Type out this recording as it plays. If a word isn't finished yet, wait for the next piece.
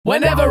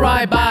Whenever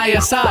I buy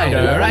a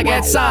cider, I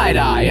get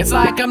side-eye. It's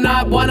like I'm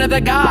not one of the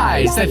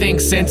guys. They think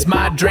since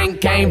my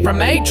drink came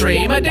from a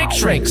tree, my dick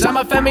shrinks. I'm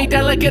a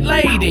femi-delicate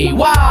lady.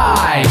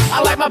 Why?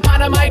 I like my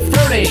pint of mate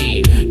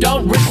fruity.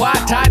 Don't require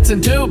tights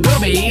and two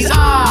boobies.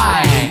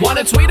 I want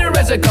it sweeter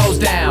as it goes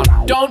down.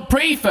 Don't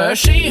prefer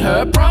she,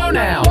 her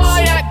pronouns.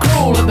 Why act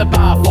cruel at the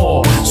bar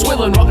for?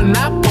 Swilling rotten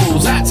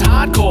apples, that's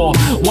hardcore.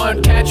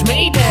 Won't catch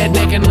me dead,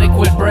 necking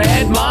liquid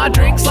bread. My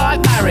drink's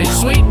like marriage,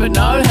 sweet but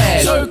no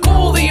head. So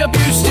call the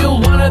abuse.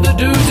 Still one of the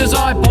dudes as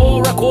I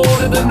pour a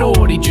quart of the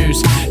naughty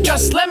juice.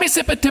 Just let me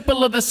sip a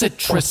tipple of the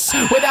citrus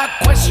without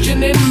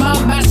questioning my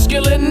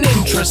masculine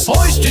interests.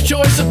 Hoist your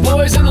choice of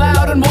poison,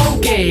 loud and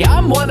wonky.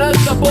 I'm one of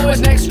the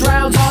boys, next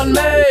round's on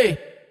me.